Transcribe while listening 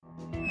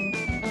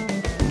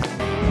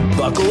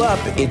Buckle up.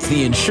 It's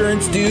the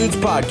Insurance Dudes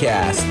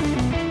Podcast.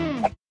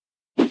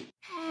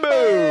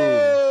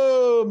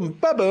 Boom.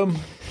 Ba-boom.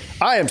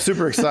 I am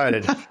super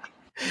excited.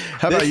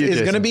 How about you, This is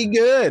Jason? going to be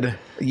good.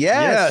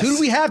 Yes. Who do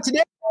we have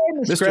today?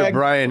 Mr. Greg?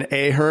 Brian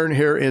Ahearn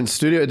here in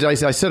studio. I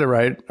said it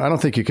right. I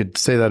don't think you could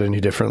say that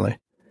any differently.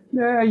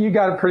 Yeah, you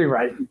got it pretty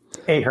right.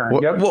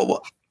 Ahearn. Yep.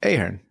 Well,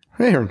 Ahearn.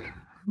 Ahearn.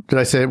 Did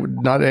I say it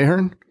not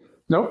Ahearn?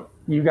 Nope.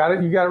 You got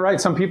it. You got it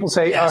right. Some people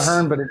say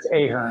Ahearn, but it's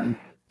Ahearn.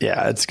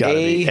 Yeah, it's got to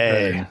be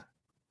A.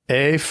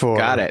 A for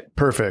Got it.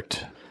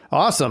 Perfect.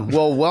 Awesome.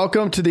 Well,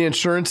 welcome to the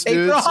Insurance A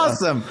Dudes. for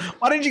awesome.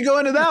 Why did you go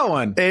into that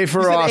one? A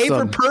for You said awesome. A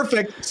for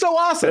perfect. So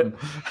awesome.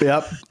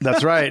 Yep,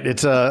 that's right.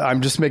 It's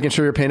I'm just making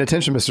sure you're paying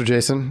attention, Mr.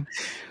 Jason.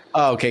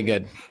 Oh, okay,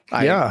 good.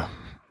 I'm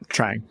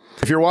trying.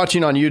 If you're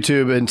watching on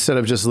YouTube instead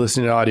of just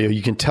listening to audio,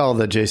 you can tell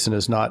that Jason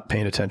is not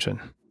paying attention.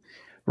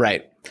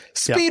 Right.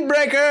 Speed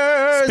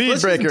breakers. Speed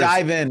Let's breakers. just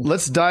dive in.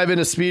 Let's dive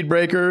into speed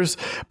breakers.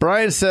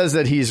 Brian says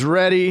that he's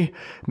ready.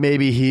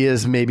 Maybe he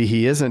is, maybe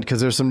he isn't,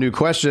 because there's some new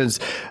questions.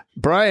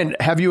 Brian,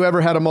 have you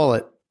ever had a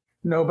mullet?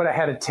 No, but I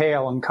had a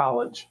tail in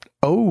college.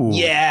 Oh,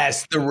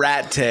 Yes, the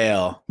rat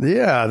tail.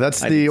 yeah,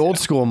 that's the old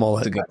school That's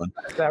mullet. a good one.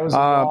 That was a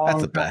long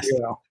that's the time best.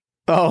 ago.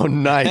 Oh,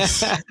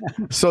 nice.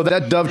 So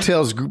that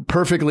dovetails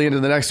perfectly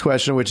into the next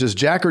question, which is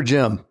Jack or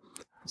Jim?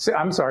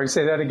 I'm sorry,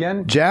 say that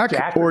again.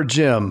 Jack or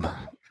Jim?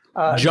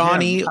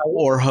 Johnny Jim.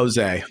 or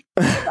Jose?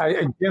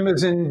 Jim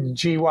is in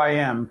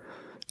GYM.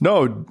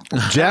 No,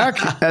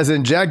 Jack as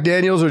in Jack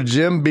Daniels or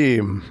Jim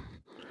Beam?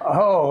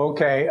 Oh,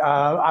 okay.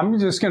 I'm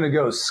just going to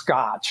go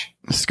Scotch.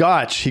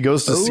 Scotch. He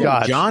goes to Ooh,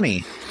 Scotch.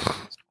 Johnny.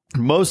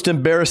 Most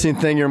embarrassing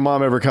thing your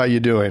mom ever caught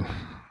you doing?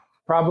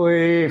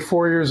 Probably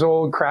 4 years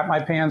old, crap my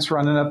pants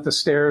running up the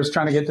stairs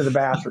trying to get to the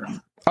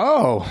bathroom.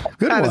 Oh,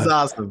 good That one. is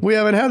awesome. We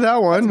haven't had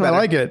that one. I better.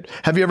 like it.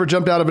 Have you ever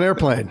jumped out of an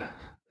airplane?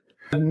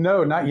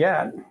 No, not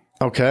yet.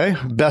 Okay.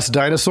 Best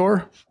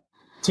dinosaur?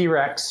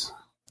 T-Rex.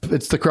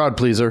 It's the crowd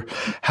pleaser.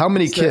 How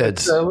many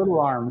kids? The little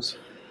arms.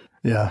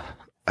 Yeah.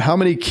 How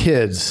many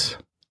kids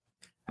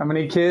How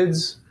many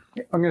kids?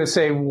 I'm going to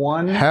say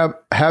one.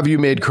 have you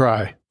made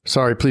cry?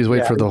 Sorry, please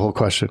wait for the whole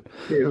question.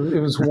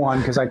 It was one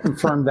because I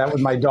confirmed that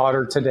with my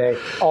daughter today.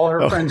 All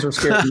her friends were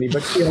scared of me,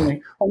 but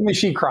only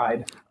she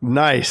cried.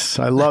 Nice.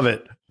 I love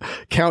it.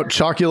 Count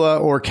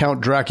Chocula or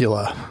Count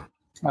Dracula?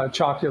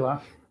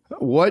 Chocula.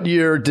 What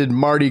year did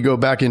Marty go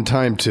back in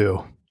time to?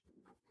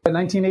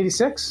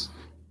 1986?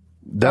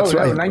 That's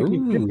right.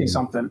 1950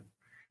 something.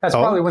 That's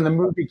probably when the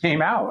movie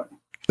came out.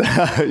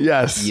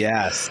 Yes.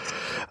 Yes.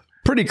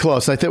 Pretty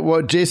close. I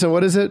think, Jason,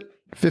 what is it?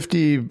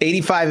 50,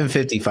 85 and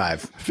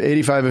 55.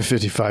 85 and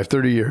 55,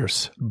 30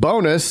 years.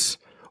 Bonus.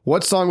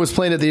 What song was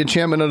playing at the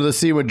Enchantment Under the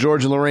Sea when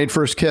George and Lorraine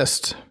first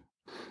kissed?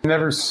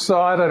 Never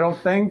saw it, I don't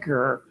think,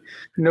 or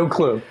no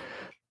clue.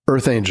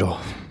 Earth Angel.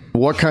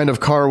 What kind of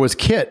car was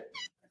Kit?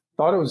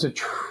 Thought it was a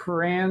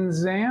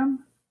Trans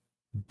Am?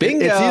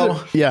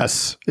 Bingo.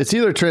 It's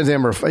either Trans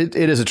Am or it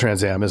is a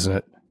Trans Am, isn't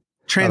it?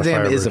 Trans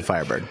Am Firebird. is a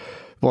Firebird.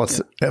 Well, it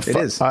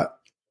is.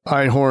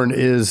 Einhorn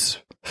is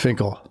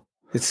Finkel.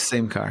 It's the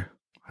same car.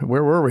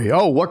 Where were we?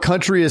 Oh, what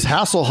country is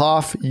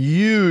Hasselhoff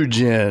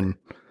huge in?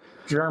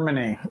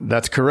 Germany.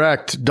 That's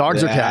correct.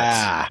 Dogs or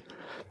cats?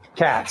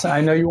 Cats.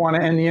 I know you want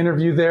to end the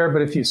interview there,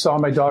 but if you saw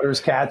my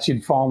daughter's cats,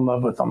 you'd fall in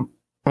love with them.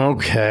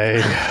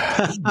 Okay.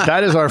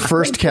 That is our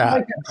first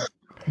cat.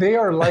 They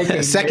are like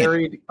a Second.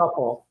 married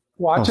couple.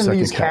 Watching second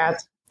these cat.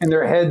 cats and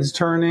their heads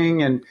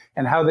turning and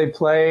how they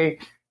play,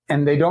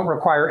 and they don't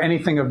require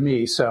anything of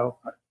me. So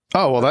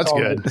Oh, well, that's all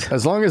good.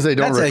 As long as they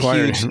don't That's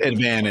require a huge anything.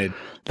 advantage.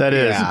 That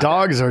is. Yeah.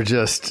 Dogs are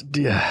just,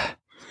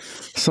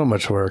 so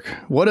much work.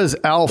 What does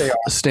ALF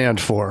stand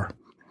for?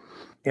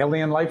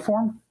 alien life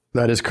form?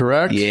 That is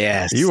correct.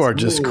 Yes. You are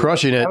just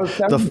crushing it.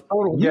 That was a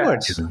total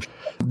guess.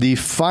 The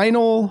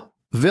final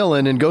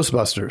villain in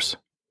Ghostbusters.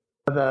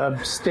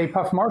 The Stay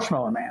Puft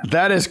Marshmallow Man.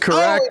 That is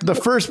correct. The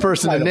first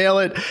person to nail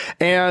it.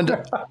 And,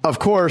 of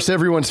course,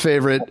 everyone's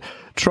favorite,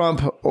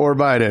 Trump or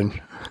Biden.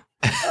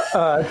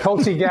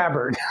 Tulsi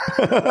Gabbard.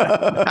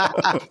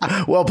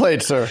 Well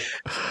played, sir.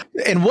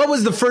 And what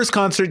was the first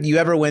concert you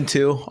ever went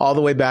to, all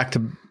the way back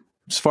to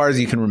as far as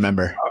you can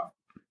remember?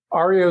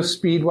 REO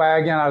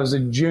Speedwagon. I was a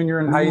junior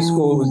in high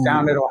school. It was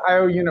down at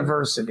Ohio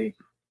University.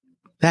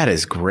 That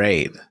is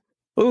great.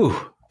 Ooh,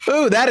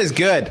 that is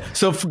good.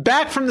 So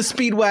back from the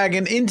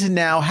Speedwagon into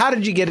now, how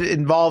did you get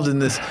involved in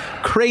this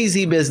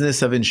crazy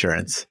business of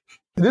insurance?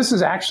 This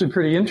is actually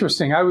pretty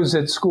interesting. I was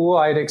at school.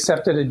 I had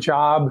accepted a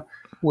job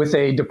with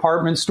a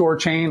department store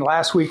chain.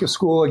 Last week of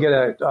school, I get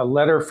a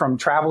letter from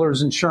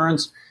Travelers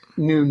Insurance.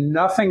 Knew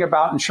nothing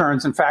about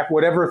insurance. In fact,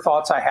 whatever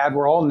thoughts I had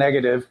were all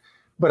negative.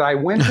 But I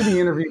went to the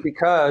interview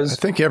because I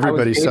think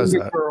everybody says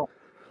that.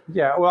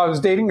 Yeah, well, I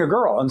was dating a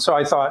girl. And so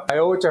I thought I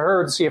owe it to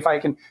her to see if I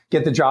can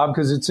get the job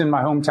because it's in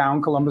my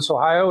hometown, Columbus,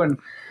 Ohio. And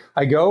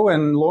I go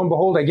and lo and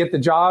behold, I get the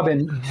job.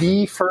 And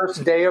the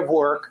first day of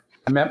work,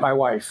 I met my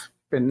wife.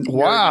 Been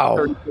Wow.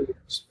 married for 32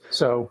 years.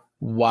 So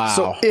Wow.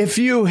 So if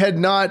you had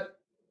not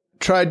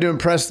tried to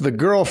impress the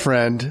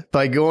girlfriend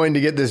by going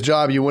to get this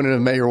job, you wouldn't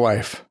have met your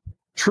wife.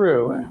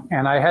 True.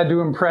 And I had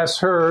to impress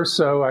her,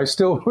 so I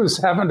still was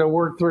having to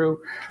work through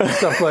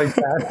stuff like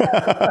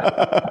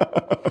that.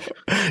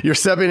 You're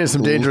stepping in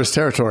some dangerous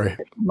territory.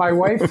 My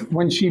wife,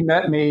 when she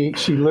met me,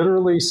 she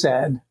literally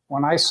said,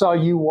 when I saw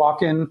you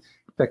walk in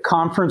the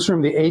conference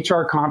room, the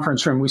HR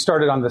conference room, we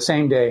started on the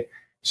same day.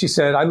 She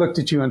said, I looked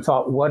at you and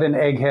thought, what an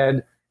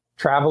egghead.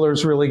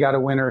 Travelers really got a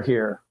winner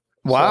here.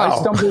 Wow. So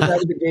I stumbled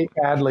out of the gate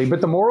badly.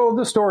 But the moral of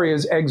the story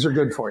is eggs are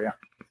good for you.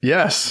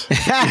 Yes.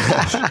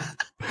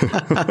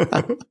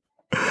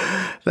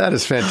 That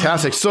is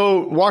fantastic.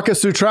 So walk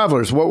us through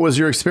Travelers. What was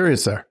your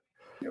experience there?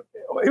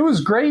 It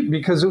was great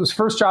because it was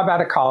first job out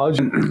of college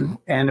and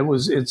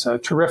it's a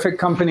terrific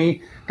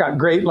company, got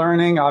great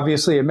learning.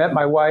 Obviously, I met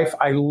my wife.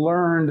 I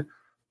learned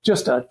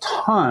just a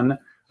ton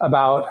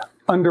about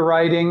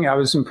underwriting. I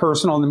was in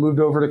personal and then moved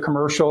over to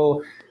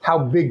commercial, how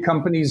big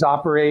companies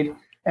operate.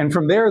 And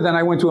from there, then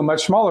I went to a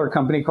much smaller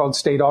company called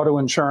State Auto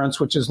Insurance,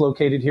 which is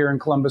located here in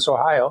Columbus,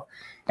 Ohio,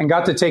 and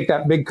got to take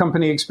that big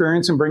company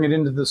experience and bring it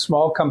into the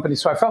small company.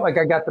 So I felt like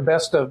I got the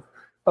best of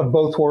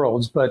both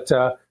worlds, but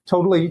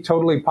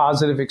totally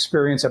positive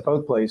experience at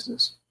both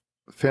places.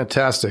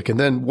 Fantastic. And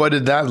then what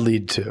did that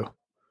lead to?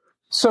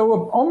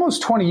 So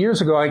almost 20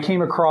 years ago, I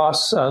came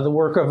across the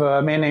work of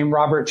a man named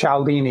Robert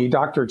Cialdini,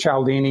 Dr.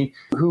 Cialdini,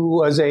 who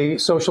was a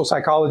social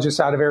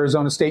psychologist out of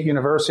Arizona State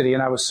University.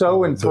 And I was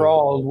so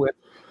enthralled with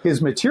his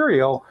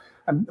material.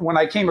 When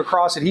I came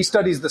across it, he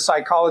studies the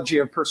psychology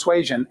of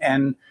persuasion.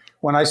 And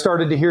when I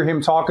started to hear him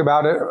talk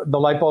about it, the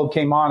light bulb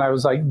came on. I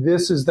was like,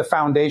 this is the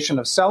foundation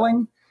of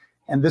selling.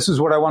 And this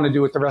is what I want to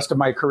do with the rest of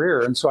my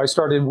career. And so I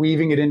started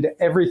weaving it into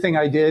everything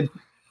I did.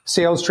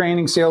 Sales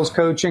training, sales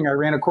coaching. I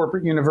ran a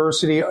corporate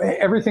university.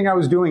 Everything I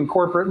was doing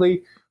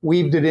corporately,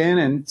 weaved it in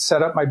and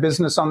set up my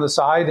business on the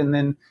side. And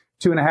then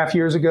 2.5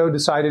 years ago,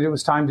 decided it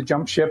was time to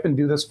jump ship and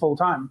do this full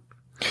time.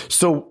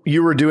 So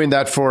you were doing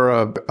that for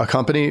a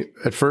company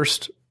at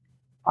first?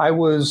 I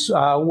was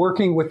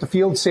working with the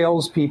field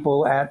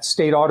salespeople at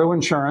State Auto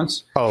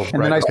Insurance.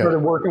 And then I started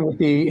working with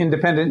the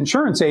independent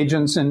insurance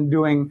agents and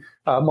doing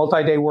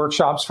multi-day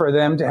workshops for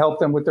them to help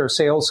them with their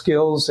sales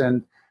skills.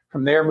 And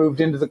from there,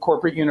 moved into the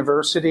corporate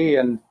university.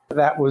 And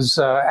that was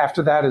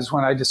after that is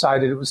when I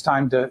decided it was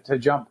time to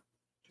jump.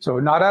 So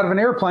not out of an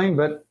airplane,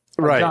 but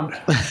I jumped.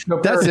 No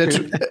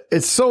parachute.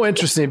 It's so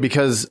interesting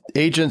because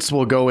agents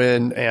will go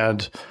in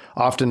and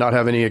often not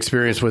have any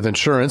experience with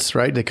insurance,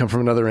 right? They come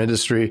from another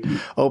industry,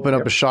 open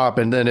up a shop,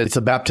 and then it's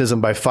a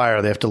baptism by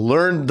fire. They have to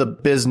learn the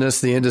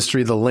business, the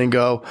industry, the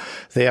lingo.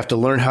 They have to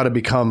learn how to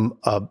become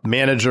a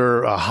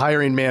manager, a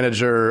hiring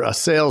manager, a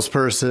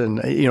salesperson,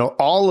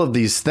 all of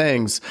these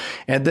things.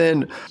 And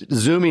then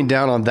zooming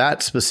down on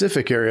that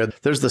specific area,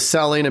 there's the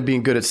selling and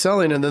being good at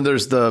selling. And then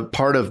there's the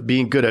part of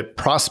being good at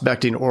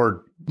prospecting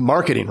or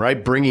marketing,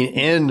 right? Bringing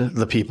in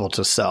the people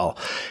to sell.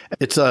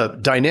 It's a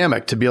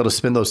dynamic to be able to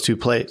spin those two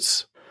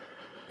plates.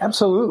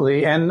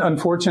 Absolutely. And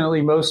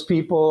unfortunately, most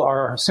people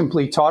are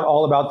simply taught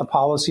all about the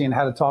policy and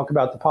how to talk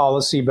about the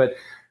policy, but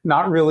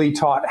not really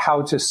taught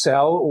how to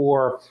sell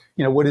or,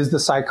 what is the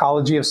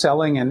psychology of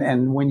selling.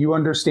 And when you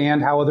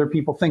understand how other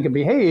people think and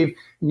behave,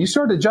 and you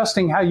start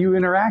adjusting how you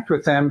interact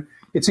with them,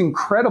 it's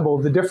incredible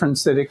the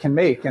difference that it can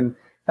make. And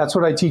that's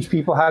what I teach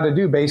people how to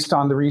do based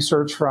on the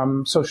research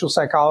from social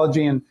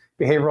psychology and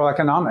behavioral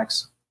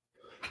economics.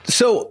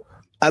 So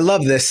I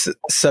love this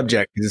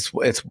subject.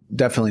 It's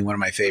definitely one of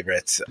my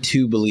favorites.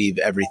 To believe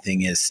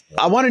everything is.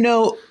 I want to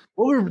know,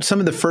 what were some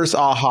of the first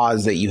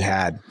ahas that you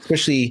had,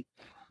 especially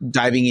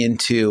diving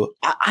into,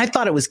 I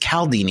thought it was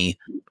Cialdini,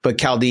 but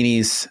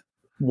Cialdini's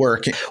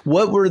work.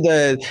 What were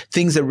the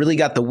things that really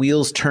got the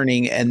wheels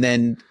turning and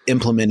then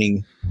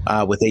implementing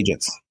with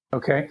agents?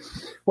 Okay.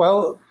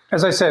 Well,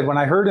 as I said, when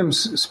I heard him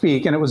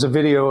speak, and it was a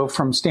video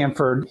from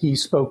Stanford, he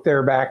spoke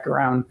there back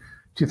around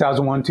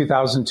 2001,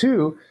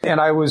 2002.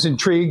 And I was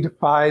intrigued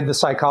by the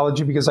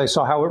psychology because I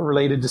saw how it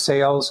related to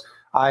sales.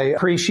 I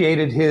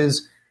appreciated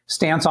his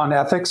stance on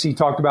ethics. He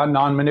talked about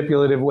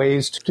non-manipulative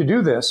ways to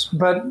do this.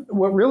 But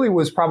what really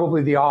was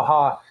probably the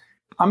aha,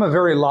 I'm a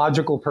very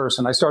logical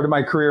person. I started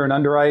my career in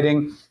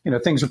underwriting.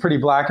 Things are pretty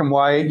black and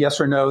white, yes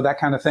or no, that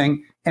kind of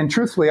thing. And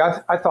truthfully,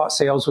 I thought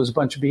sales was a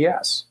bunch of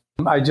BS.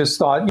 I just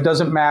thought it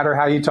doesn't matter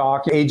how you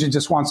talk. Agent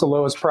just wants the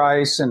lowest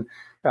price and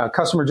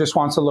customer just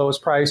wants the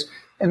lowest price.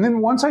 And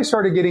then once I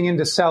started getting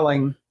into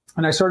selling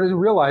and I started to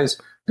realize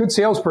good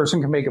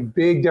salesperson can make a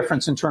big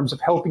difference in terms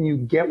of helping you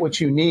get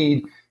what you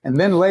need. And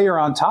then layer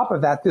on top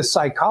of that, this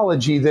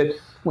psychology that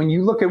when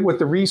you look at what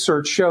the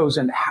research shows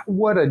and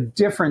what a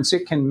difference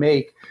it can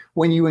make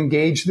when you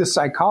engage this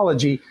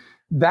psychology,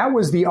 that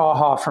was the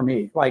aha for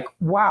me. Like,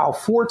 wow,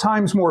 4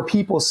 times more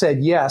people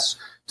said yes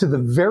to the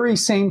very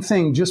same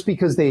thing just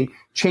because they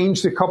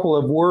changed a couple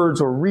of words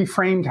or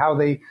reframed how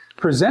they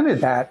presented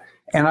that.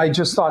 And I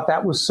just thought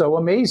that was so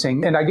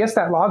amazing. And I guess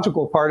that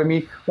logical part of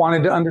me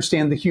wanted to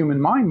understand the human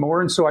mind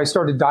more. And so I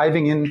started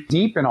diving in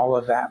deep in all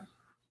of that.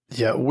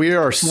 Yeah, we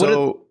are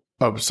so...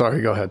 Oh,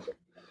 sorry, go ahead.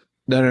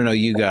 No,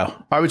 you go.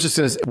 I was just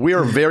going to say, we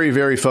are very,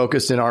 very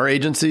focused in our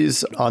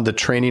agencies on the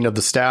training of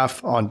the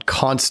staff, on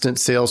constant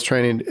sales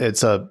training.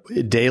 It's a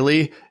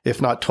daily. if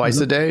not twice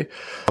a day,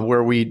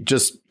 where we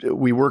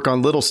work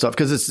on little stuff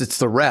because it's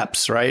the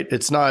reps, right?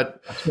 It's not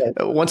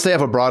once they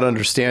have a broad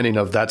understanding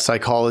of that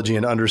psychology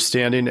and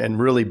understanding and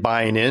really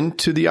buying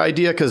into the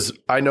idea. Because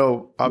I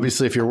know,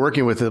 obviously, if you're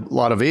working with a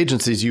lot of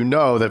agencies, you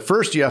know that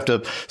first you have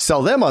to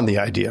sell them on the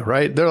idea,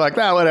 right? They're like,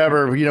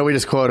 whatever, we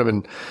just quote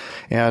them.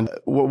 And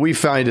what we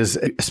find is,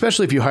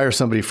 especially if you hire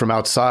somebody from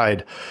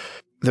outside,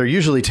 they're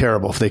usually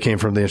terrible if they came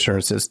from the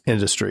insurance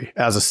industry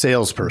as a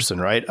salesperson,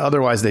 right?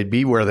 Otherwise, they'd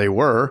be where they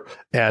were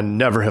and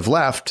never have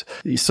left.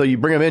 So you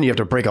bring them in, you have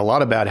to break a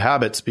lot of bad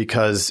habits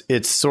because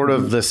it's sort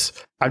of this,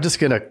 I'm just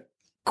going to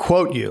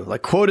quote you.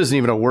 Like, quote isn't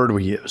even a word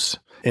we use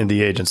in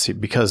the agency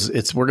because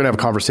we're going to have a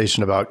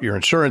conversation about your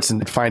insurance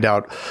and find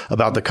out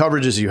about the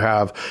coverages you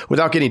have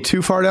without getting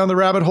too far down the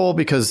rabbit hole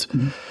because,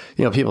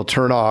 people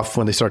turn off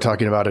when they start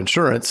talking about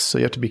insurance. So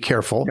you have to be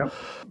careful. Yep.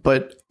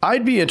 But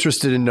I'd be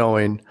interested in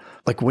knowing,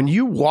 like, when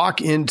you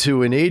walk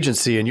into an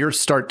agency and you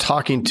start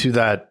talking to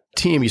that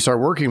team, you start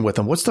working with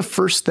them, what's the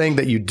first thing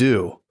that you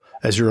do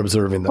as you're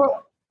observing them?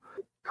 Well,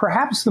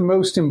 perhaps the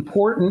most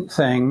important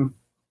thing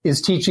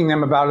is teaching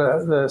them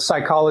about the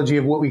psychology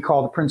of what we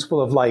call the principle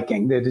of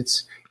liking, that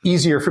it's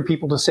easier for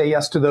people to say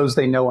yes to those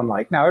they know and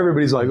like. Now,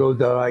 everybody's like, oh,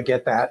 duh, I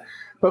get that.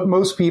 But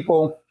most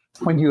people,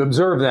 when you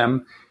observe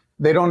them,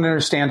 they don't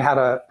understand how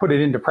to put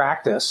it into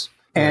practice,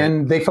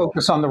 and they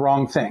focus on the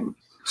wrong thing.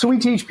 So we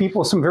teach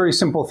people some very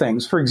simple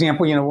things. For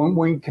example, when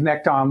we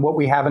connect on what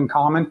we have in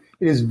common,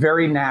 it is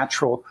very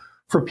natural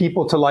for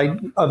people to like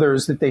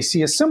others that they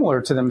see as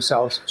similar to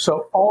themselves.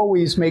 So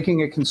always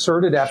making a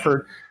concerted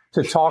effort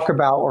to talk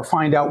about or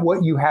find out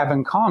what you have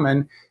in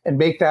common and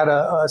make that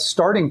a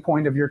starting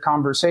point of your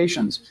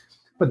conversations.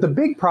 But the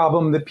big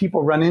problem that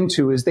people run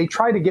into is they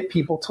try to get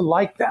people to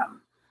like them.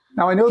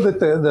 Now, I know that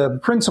the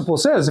principle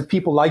says if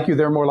people like you,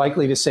 they're more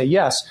likely to say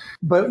yes,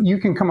 but you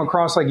can come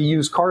across like a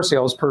used car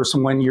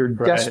salesperson when you're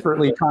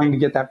desperately trying to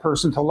get that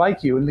person to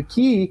like you. And the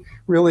key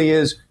really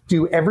is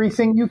do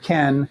everything you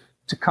can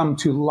to come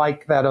to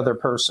like that other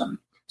person.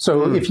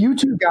 So if you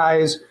two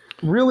guys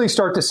really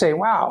start to say,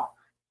 wow,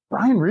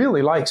 Brian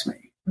really likes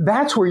me,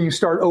 that's where you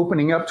start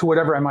opening up to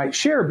whatever I might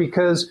share,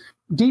 because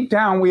deep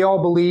down, we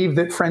all believe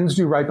that friends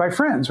do right by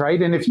friends,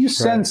 right? And if you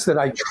sense that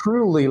I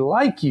truly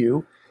like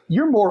you,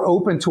 you're more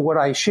open to what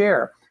I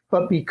share.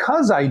 But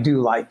because I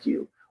do like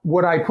you,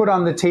 what I put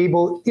on the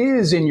table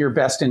is in your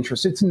best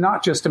interest. It's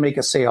not just to make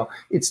a sale.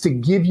 It's to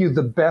give you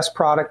the best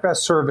product,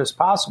 best service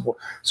possible.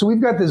 So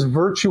we've got this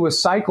virtuous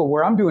cycle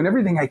where I'm doing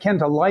everything I can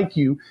to like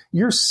you.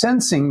 You're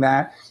sensing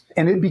that,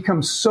 and it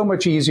becomes so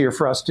much easier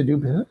for us to do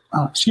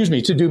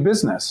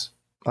business.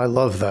 I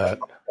love that.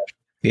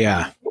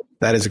 Yeah,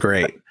 that is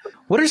great.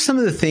 What are some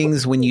of the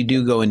things when you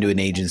do go into an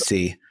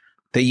agency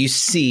that you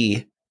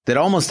see that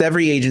almost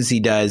every agency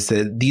does,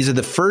 that these are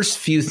the first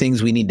few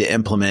things we need to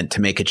implement to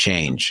make a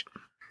change?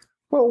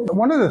 Well,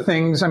 one of the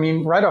things,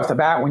 right off the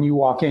bat, when you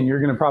walk in,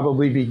 you're going to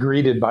probably be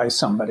greeted by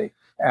somebody.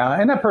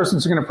 And that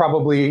person's going to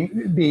probably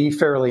be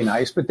fairly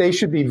nice, but they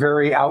should be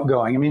very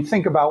outgoing.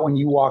 Think about when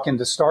you walk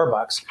into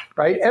Starbucks,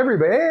 right?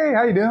 Everybody, hey,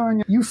 how you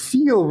doing? You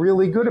feel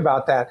really good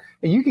about that.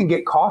 And you can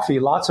get coffee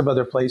lots of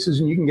other places,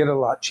 and you can get it a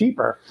lot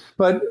cheaper.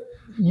 But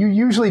you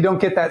usually don't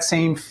get that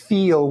same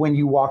feel when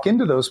you walk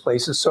into those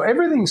places. So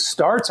everything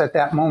starts at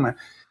that moment.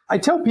 I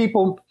tell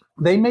people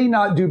they may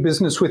not do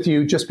business with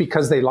you just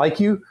because they like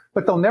you,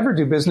 but they'll never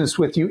do business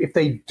with you if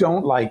they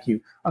don't like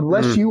you,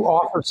 unless you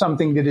offer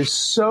something that is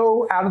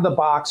so out of the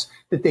box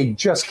that they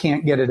just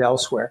can't get it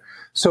elsewhere.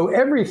 So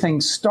everything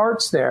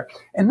starts there.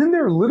 And then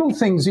there are little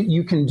things that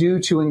you can do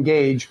to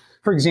engage.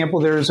 For example,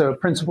 there's a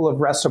principle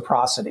of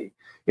reciprocity.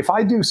 If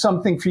I do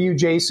something for you,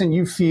 Jason,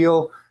 you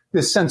feel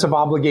this sense of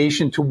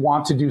obligation to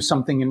want to do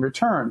something in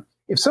return.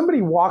 If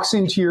somebody walks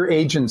into your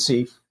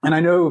agency, and I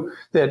know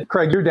that,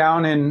 Craig, you're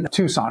down in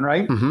Tucson,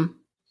 right? Mm-hmm.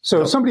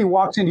 So if somebody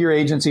walks into your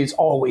agency, it's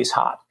always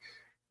hot.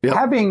 Yep.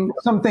 Having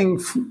something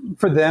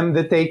for them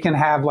that they can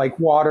have, like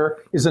water,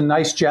 is a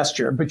nice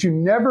gesture, but you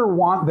never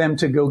want them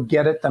to go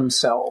get it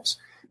themselves,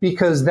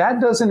 because that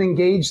doesn't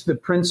engage the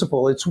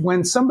principle. It's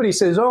when somebody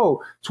says,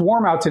 oh, it's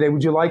warm out today,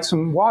 would you like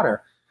some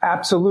water?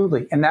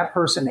 Absolutely. And that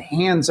person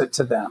hands it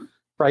to them.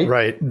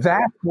 Right.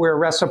 That's where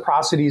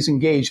reciprocity is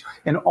engaged.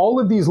 And all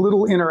of these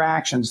little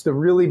interactions, the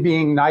really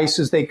being nice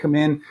as they come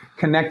in,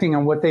 connecting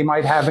on what they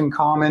might have in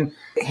common,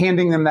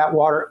 handing them that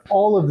water,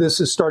 all of this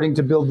is starting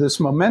to build this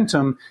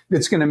momentum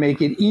that's going to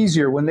make it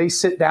easier when they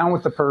sit down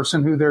with the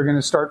person who they're going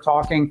to start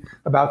talking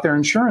about their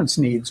insurance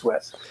needs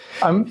with.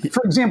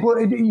 For example,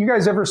 you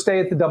guys ever stay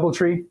at the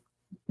DoubleTree?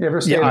 You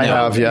ever stay? Yeah, I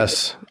have.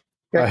 Yes,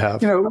 I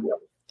have.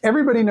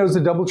 Everybody knows the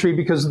DoubleTree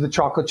because of the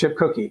chocolate chip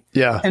cookie.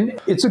 Yeah.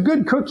 And it's a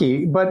good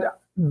cookie, but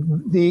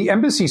the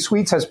Embassy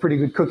Suites has pretty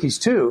good cookies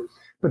too.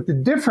 But the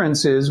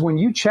difference is when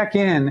you check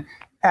in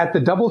at the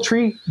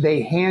DoubleTree,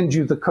 they hand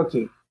you the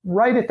cookie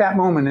right at that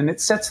moment, and it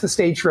sets the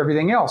stage for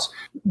everything else.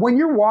 When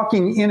you're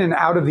walking in and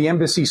out of the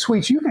Embassy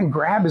Suites, you can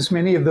grab as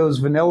many of those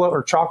vanilla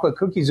or chocolate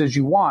cookies as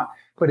you want,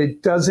 but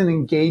it doesn't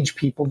engage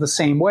people the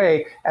same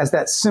way as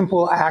that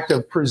simple act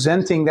of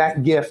presenting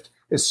that gift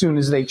as soon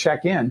as they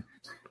check in.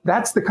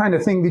 That's the kind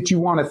of thing that you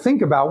want to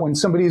think about when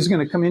somebody is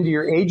going to come into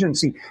your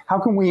agency. How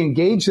can we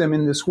engage them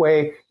in this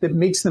way that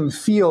makes them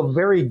feel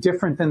very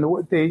different than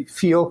what they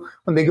feel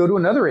when they go to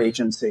another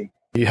agency?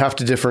 You have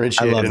to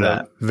differentiate in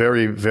a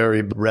very,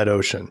 very red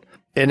ocean.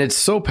 And it's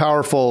so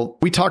powerful.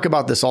 We talk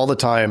about this all the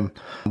time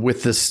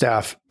with the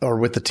staff or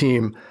with the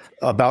team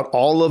about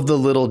all of the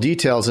little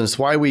details. And it's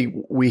why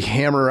we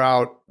hammer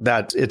out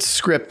that it's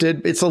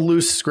scripted. It's a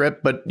loose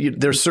script, but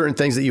there's certain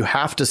things that you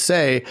have to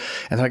say.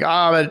 And like,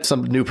 it's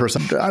some new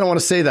person. I don't want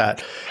to say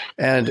that.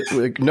 And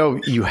no,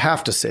 you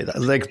have to say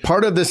that. Like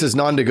part of this is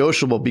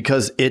non-negotiable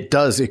because it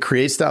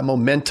creates that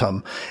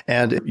momentum.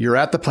 And you're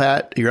at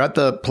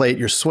the plate,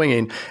 you're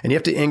swinging, and you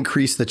have to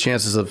increase the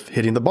chances of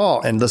hitting the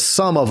ball. And the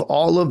sum of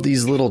all of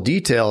these little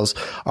details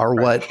are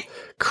what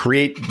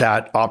create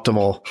that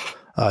optimal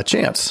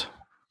chance.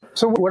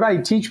 So what I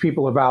teach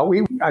people about,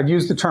 I've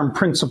used the term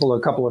principle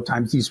a couple of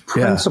times, these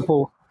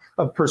principles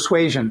of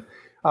persuasion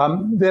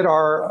that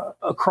are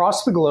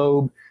across the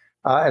globe.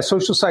 As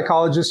social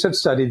psychologists have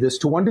studied this,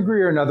 to one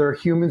degree or another,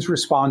 humans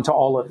respond to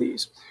all of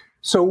these.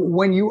 So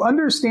when you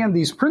understand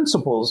these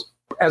principles,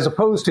 as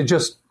opposed to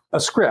just a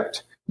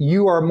script,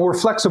 you are more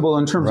flexible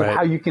in terms of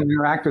how you can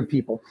interact with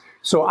people.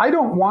 So I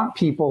don't want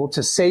people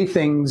to say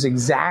things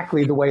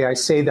exactly the way I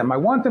say them. I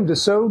want them to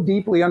so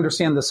deeply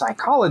understand the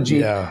psychology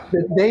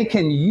that they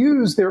can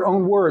use their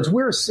own words.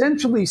 We're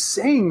essentially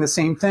saying the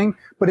same thing,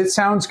 but it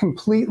sounds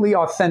completely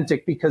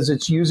authentic because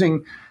it's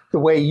using the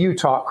way you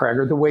talk, Craig,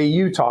 or the way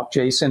you talk,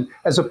 Jason,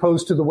 as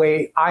opposed to the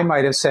way I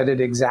might have said it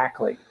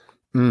exactly.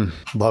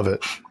 Love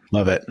it.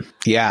 Love it.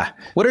 Yeah.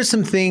 What are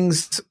some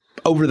things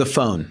over the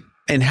phone,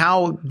 and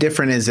how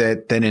different is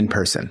it than in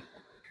person?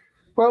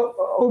 Well,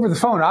 over the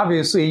phone,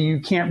 obviously, you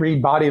can't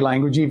read body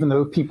language, even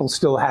though people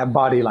still have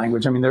body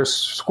language. I mean, they're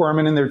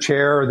squirming in their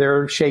chair or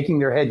they're shaking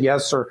their head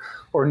yes or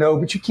no,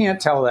 but you can't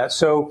tell that.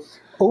 So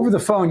over the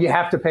phone, you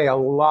have to pay a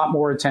lot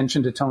more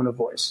attention to tone of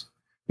voice,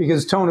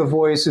 because tone of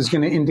voice is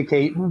going to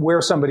indicate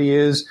where somebody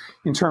is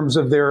in terms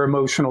of their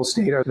emotional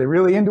state. Are they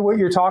really into what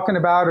you're talking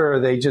about, or are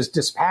they just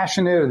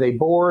dispassionate? Are they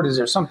bored? Is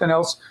there something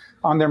else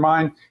on their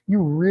mind?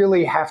 You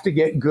really have to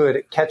get good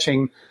at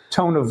catching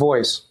tone of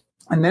voice.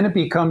 And then it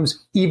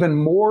becomes even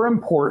more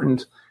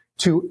important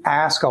to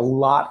ask a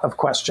lot of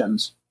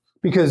questions.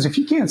 Because if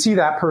you can't see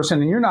that person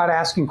and you're not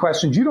asking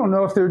questions, you don't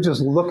know if they're just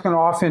looking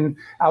off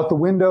out the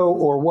window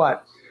or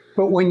what.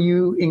 But when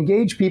you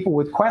engage people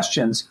with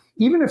questions,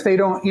 even if they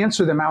don't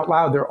answer them out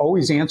loud, they're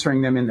always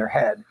answering them in their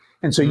head.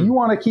 And so you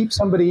want to keep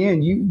somebody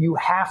in, you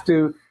have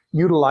to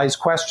utilize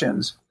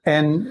questions.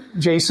 And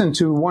Jason,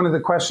 to one of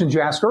the questions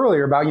you asked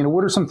earlier about,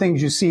 what are some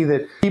things you see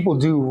that people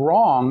do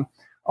wrong?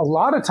 A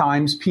lot of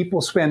times people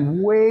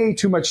spend way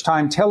too much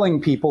time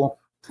telling people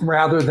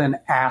rather than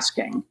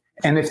asking.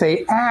 And if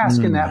they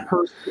ask and that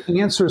person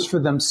answers for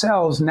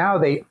themselves, now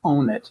they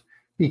own it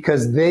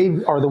because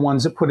they are the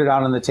ones that put it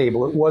out on the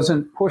table. It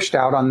wasn't pushed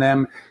out on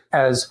them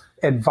as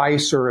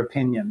advice or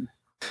opinion.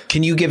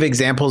 Can you give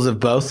examples of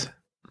both?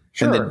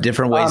 Sure. And the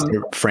different ways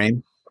to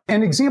frame?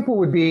 An example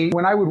would be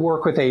when I would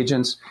work with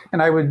agents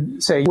and I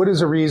would say, what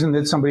is a reason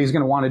that somebody's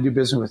going to want to do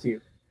business with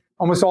you?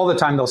 Almost all the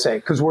time they'll say,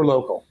 because we're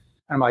local.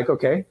 I'm like,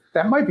 okay,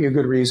 that might be a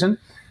good reason.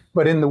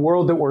 But in the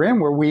world that we're in,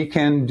 where we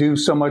can do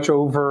so much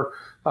over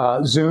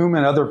Zoom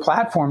and other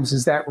platforms,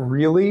 is that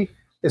really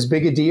as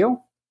big a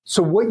deal?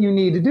 So what you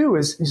need to do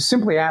is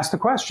simply ask the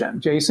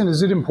question, Jason,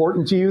 is it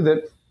important to you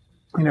that,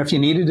 if you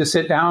needed to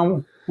sit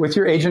down with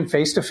your agent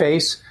face to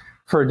face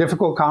for a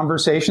difficult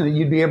conversation, that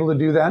you'd be able to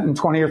do that in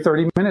 20 or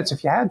 30 minutes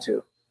if you had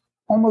to?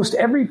 Almost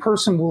every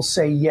person will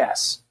say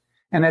yes.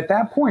 And at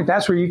that point,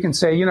 that's where you can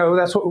say,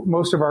 that's what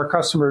most of our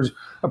customers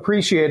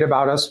appreciate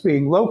about us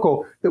being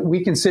local, that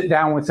we can sit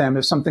down with them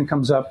if something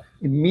comes up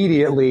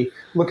immediately,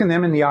 looking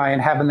them in the eye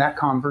and having that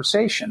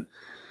conversation.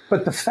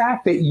 But the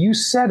fact that you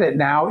said it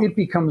now, it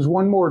becomes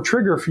one more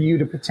trigger for you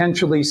to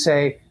potentially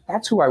say,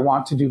 that's who I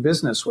want to do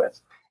business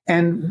with.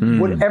 And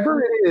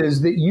whatever it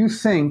is that you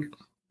think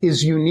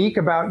is unique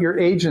about your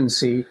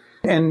agency,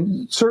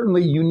 and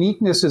certainly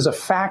uniqueness is a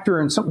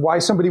factor in why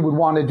somebody would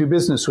want to do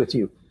business with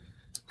you.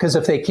 Because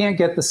if they can't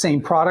get the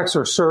same products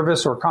or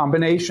service or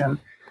combination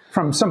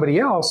from somebody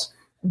else,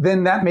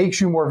 then that makes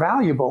you more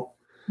valuable.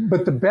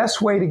 But the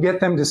best way to get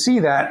them to see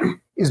that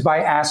is by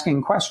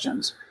asking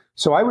questions.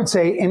 So I would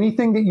say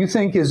anything that you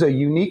think is a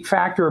unique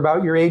factor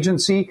about your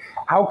agency,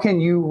 how can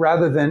you,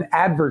 rather than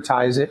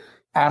advertise it,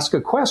 ask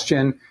a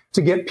question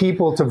to get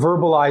people to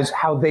verbalize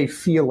how they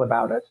feel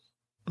about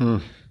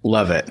it?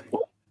 Love it.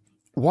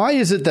 Why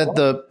is it that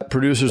the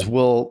producers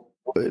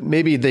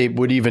maybe they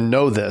would even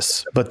know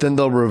this, but then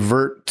they'll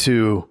revert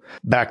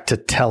back to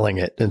telling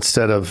it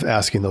instead of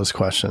asking those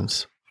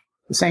questions?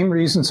 The same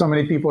reason so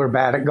many people are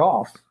bad at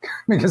golf,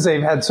 because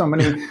they've had so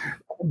many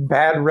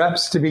bad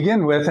reps to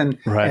begin with. And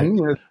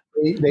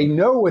they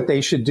know what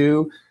they should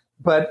do,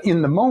 but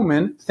in the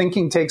moment,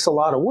 thinking takes a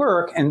lot of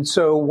work. And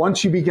so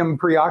once you become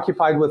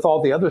preoccupied with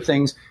all the other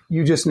things,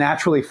 you just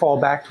naturally fall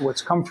back to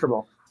what's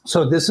comfortable.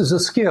 So this is a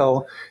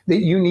skill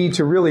that you need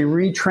to really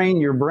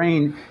retrain your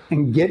brain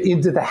and get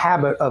into the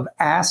habit of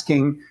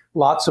asking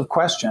lots of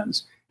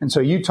questions. And so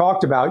you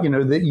talked about,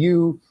 that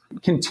you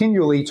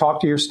continually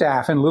talk to your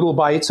staff in little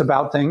bites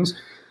about things.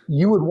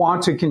 You would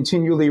want to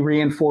continually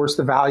reinforce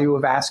the value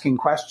of asking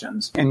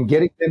questions and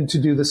getting them to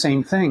do the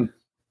same thing.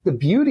 The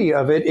beauty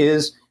of it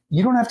is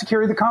you don't have to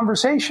carry the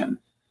conversation.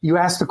 You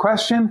ask the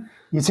question,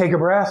 you take a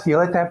breath, you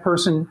let that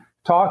person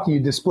talk, you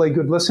display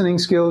good listening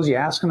skills, you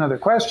ask another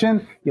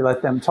question, you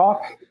let them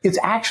talk. It's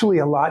actually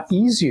a lot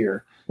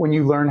easier when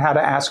you learn how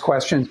to ask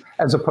questions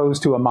as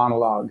opposed to a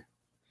monologue.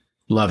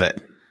 Love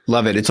it.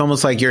 Love it. It's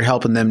almost like you're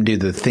helping them do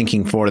the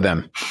thinking for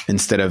them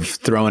instead of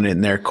throwing it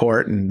in their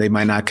court, and they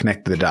might not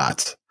connect the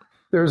dots.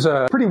 There's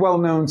a pretty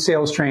well-known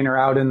sales trainer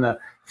out in the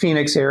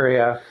Phoenix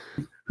area,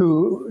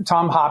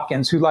 Tom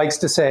Hopkins, who likes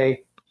to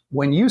say,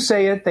 when you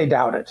say it, they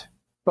doubt it.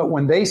 But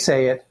when they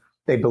say it,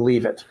 they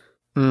believe it.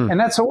 And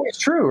that's always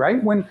true,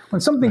 right? When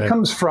something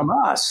comes from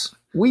us,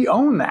 we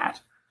own that.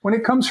 When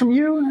it comes from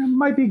you, it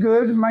might be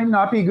good, it might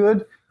not be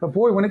good. But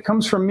boy, when it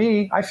comes from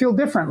me, I feel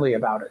differently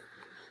about it.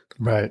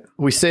 Right.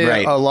 We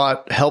say a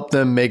lot, help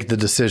them make the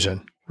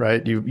decision,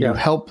 right? You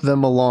help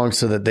them along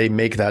so that they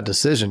make that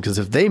decision. Because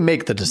if they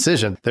make the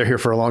decision, they're here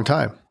for a long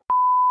time.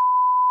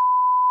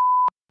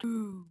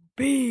 To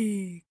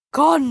be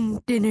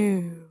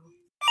continue.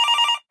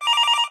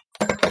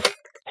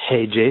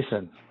 Hey,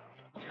 Jason.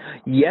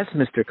 Yes,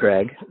 Mr.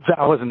 Craig. That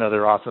was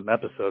another awesome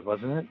episode,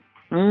 wasn't it?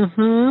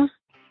 Mm-hmm.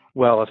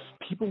 Well, if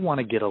people want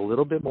to get a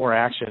little bit more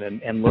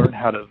action and learn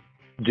how to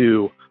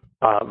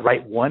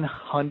write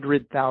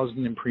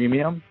 100,000 in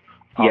premium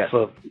off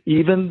of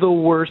even the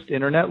worst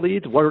internet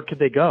leads, where could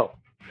they go?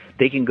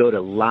 They can go to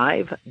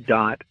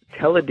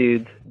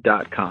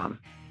live.teledudes.com.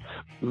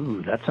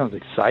 Ooh, that sounds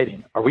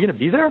exciting. Are we going to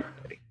be there?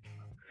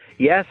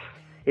 Yes.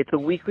 It's a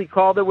weekly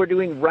call that we're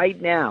doing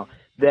right now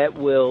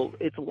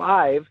it's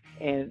live,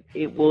 and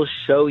it will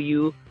show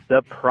you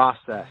the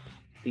process.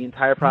 The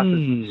entire process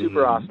is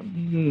super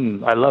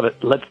awesome. I love it.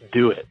 Let's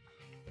do it.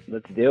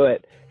 Let's do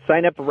it.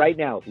 Sign up right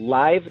now,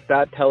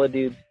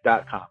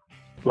 live.teledudes.com.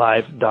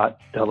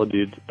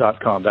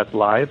 Live.teledudes.com. That's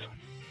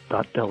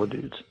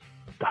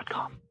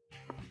live.teledudes.com.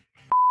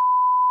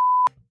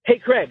 Hey,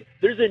 Craig,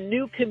 there's a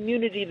new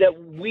community that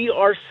we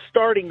are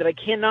starting that I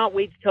cannot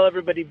wait to tell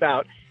everybody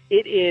about.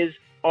 It is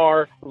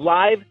our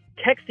live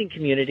texting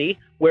community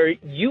where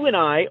you and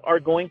I are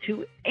going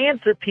to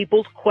answer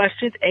people's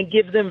questions and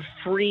give them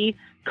free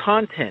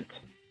content,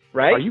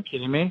 right? Are you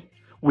kidding me?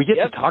 We get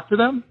to talk to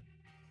them?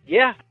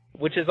 Yeah,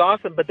 which is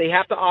awesome, but they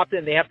have to opt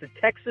in. They have to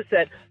text us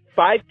at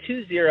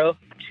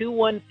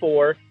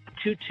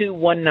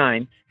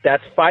 520-214-2219.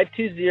 That's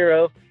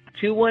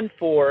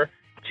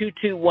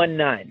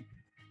 520-214-2219.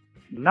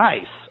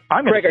 Nice.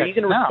 Craig, are you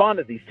going to respond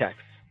to these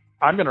texts?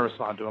 I'm going to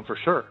respond to them for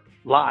sure.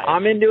 Live.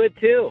 I'm into it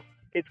too.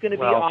 It's going to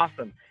be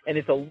awesome. And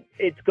it's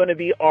going to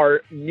be our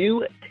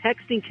new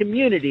texting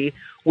community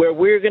where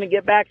we're going to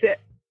get back to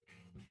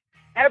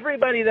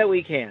everybody that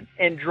we can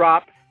and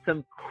drop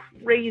some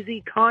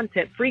crazy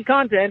content, free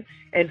content,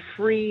 and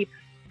free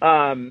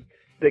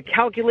the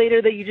calculator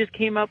that you just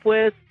came up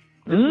with.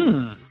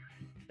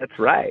 That's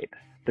right.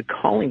 The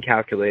calling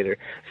calculator,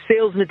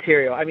 sales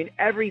material. I mean,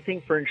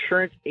 everything for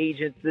insurance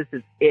agents. This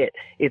is it.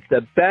 It's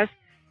the best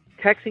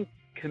texting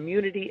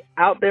community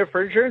out there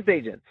for insurance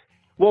agents.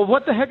 Well,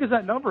 what the heck is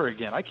that number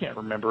again? I can't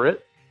remember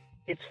it.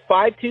 It's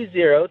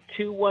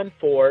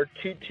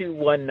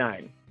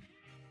 520-214-2219.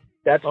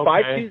 That's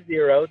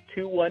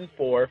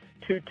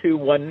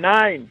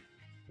 520-214-2219.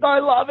 I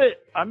love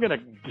it. I'm going to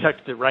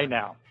text it right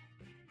now.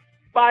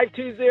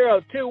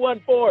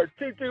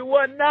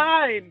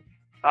 520-214-2219.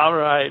 All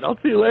right. I'll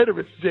see you later,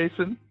 Mr.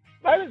 Jason.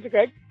 Bye, Mr.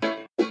 Craig.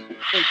 Wait, do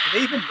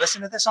they even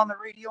listen to this on the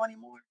radio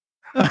anymore?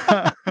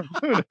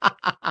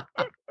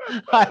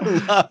 I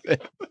love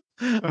it.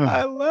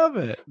 I love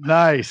it.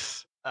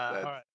 Nice. All right.